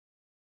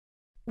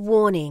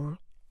Warning: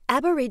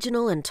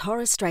 Aboriginal and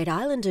Torres Strait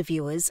Islander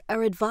viewers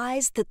are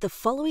advised that the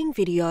following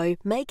video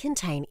may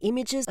contain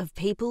images of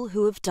people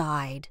who have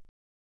died.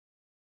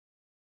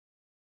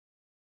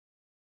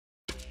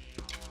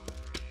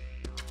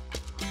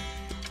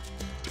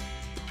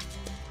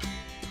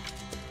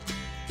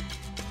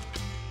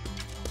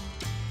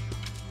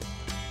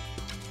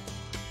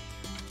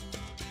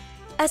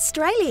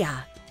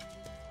 Australia.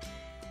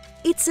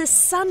 It's a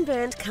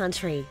sunburnt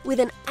country with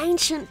an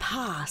ancient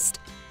past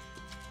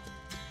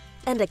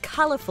and a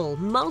colourful,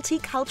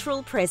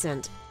 multicultural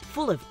present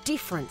full of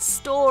different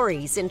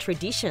stories and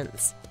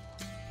traditions.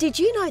 Did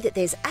you know that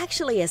there's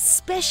actually a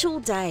special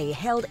day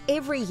held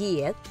every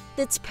year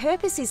that's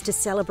purpose is to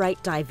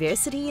celebrate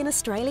diversity in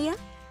Australia?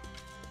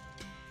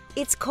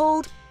 It's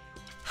called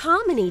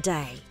Harmony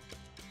Day.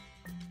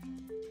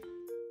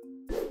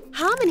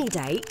 Harmony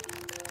Day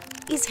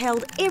is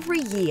held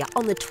every year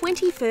on the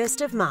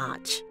 21st of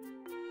March.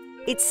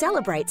 It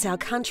celebrates our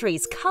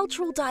country's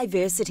cultural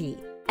diversity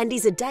and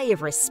is a day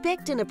of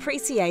respect and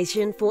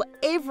appreciation for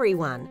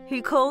everyone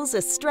who calls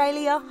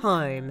Australia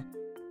home.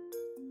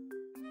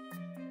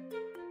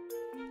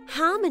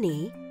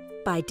 Harmony,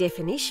 by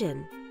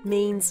definition,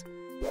 means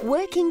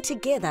working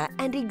together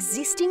and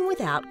existing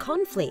without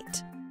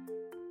conflict.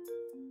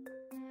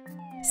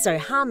 So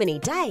Harmony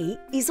Day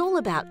is all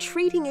about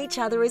treating each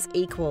other as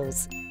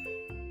equals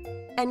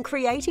and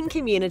creating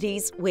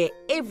communities where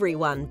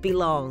everyone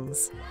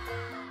belongs.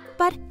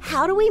 But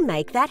how do we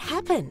make that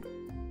happen?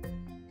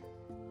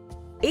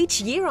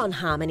 Each year on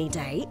Harmony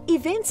Day,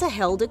 events are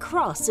held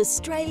across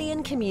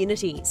Australian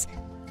communities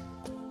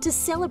to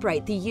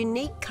celebrate the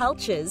unique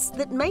cultures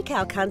that make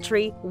our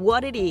country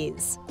what it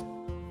is.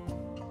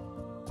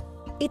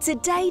 It's a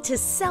day to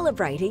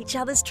celebrate each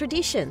other's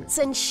traditions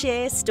and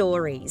share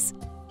stories,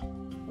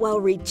 while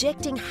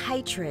rejecting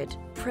hatred,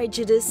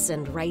 prejudice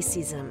and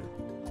racism.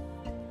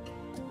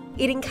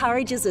 It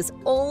encourages us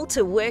all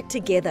to work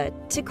together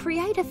to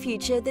create a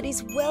future that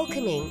is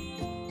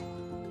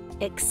welcoming,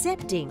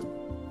 accepting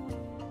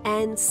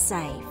and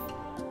safe.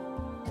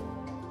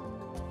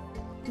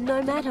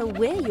 No matter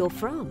where you're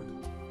from,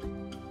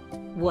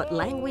 what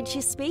language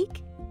you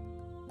speak,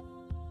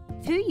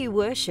 who you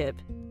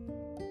worship,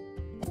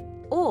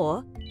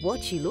 or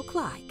what you look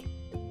like.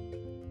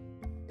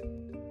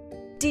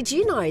 Did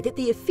you know that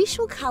the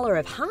official colour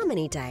of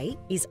Harmony Day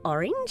is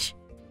orange?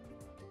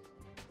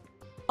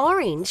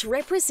 Orange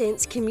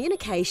represents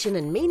communication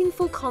and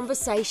meaningful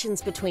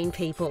conversations between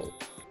people,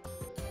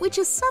 which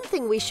is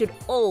something we should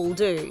all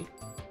do.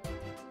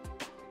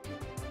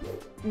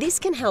 This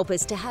can help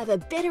us to have a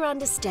better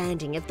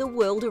understanding of the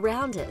world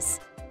around us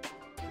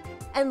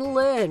and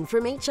learn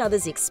from each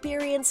other's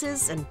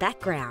experiences and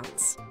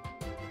backgrounds.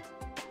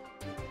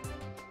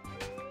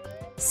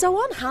 So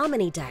on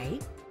Harmony Day,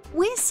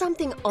 wear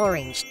something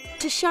orange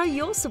to show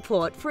your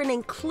support for an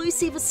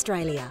inclusive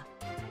Australia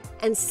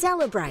and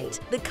celebrate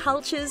the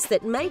cultures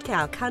that make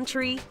our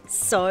country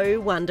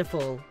so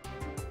wonderful.